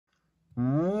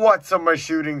What's up, my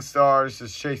shooting stars?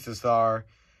 It's Chase the Star,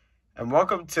 and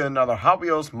welcome to another Hot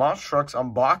Wheels Monster Trucks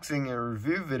unboxing and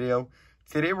review video.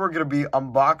 Today we're going to be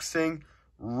unboxing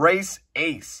Race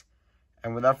Ace.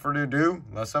 And without further ado,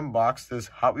 let's unbox this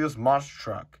Hot Wheels Monster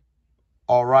Truck.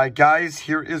 Alright guys,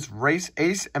 here is Race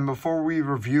Ace, and before we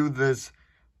review this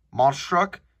monster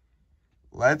truck,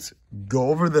 let's go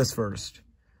over this first.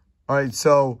 Alright,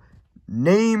 so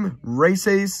name, Race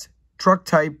Ace, truck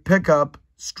type, pickup,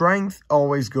 strength,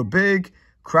 always go big,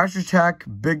 crash attack,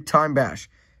 big time bash.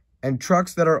 And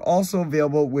trucks that are also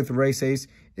available with Race Ace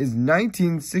is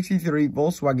 1963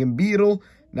 Volkswagen Beetle,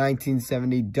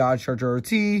 1970 Dodge Charger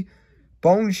RT,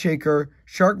 Bone Shaker,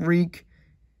 Shark Reek,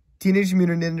 Teenage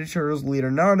Mutant Ninja Turtles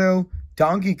Leonardo,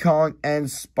 Donkey Kong, and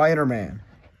Spider-Man.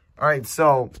 Alright,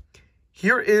 so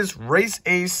here is Race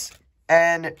Ace,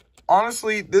 and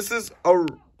honestly, this is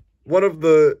one of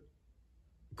the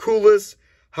coolest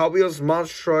Hot Wheels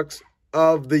Monster Trucks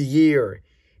of the year.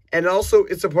 And also,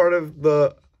 it's a part of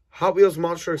the Hot Wheels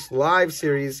Monster Trucks Live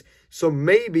series, so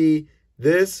maybe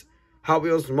this Hot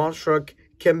Wheels Monster Truck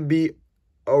can be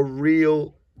a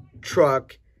real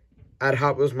truck at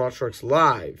Hot Wheels Monster Trucks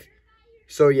Live.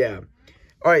 So, yeah.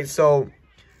 Alright, so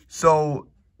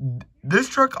this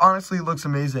truck honestly looks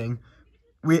amazing.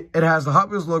 It has the Hot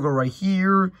Wheels logo right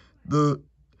here, the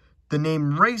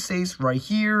name Race Ace right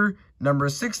here, number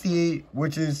 68,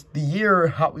 which is the year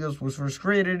Hot Wheels was first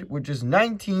created, which is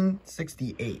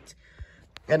 1968.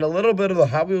 And a little bit of the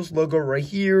Hot Wheels logo right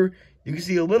here. You can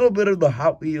see a little bit of the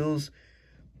Hot Wheels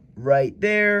right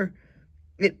there.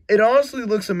 It honestly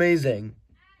looks amazing.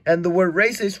 And the word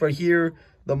Race Ace right here,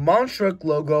 the Monster Truck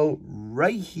logo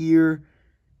right here,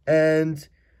 and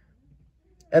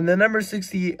the number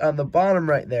 68 on the bottom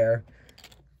right there.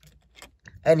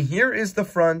 And here is the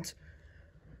front.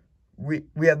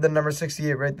 We have the number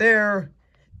 68 right there,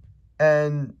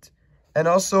 and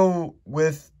also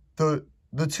with the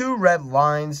two red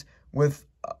lines with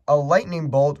a lightning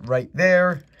bolt right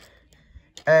there.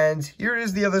 And here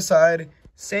is the other side,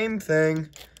 same thing.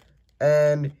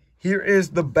 And here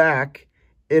is the back.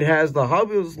 It has the Hot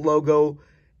Wheels logo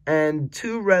and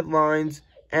two red lines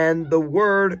and the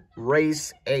word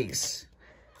Race Ace.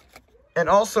 And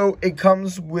also it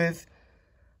comes with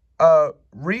a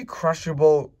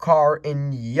recrushable car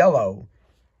in yellow.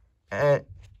 And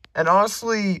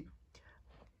honestly,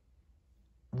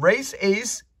 Race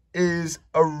Ace is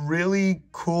a really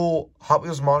cool Hot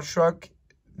Wheels monster truck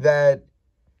that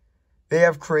they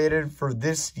have created for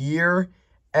this year.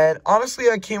 And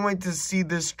honestly, I can't wait to see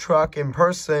this truck in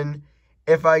person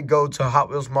if I go to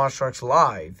Hot Wheels Monster Trucks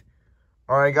Live.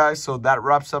 Alright guys, so that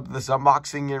wraps up this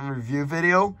unboxing and review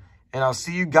video. And I'll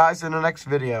see you guys in the next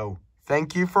video.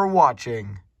 Thank you for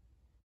watching.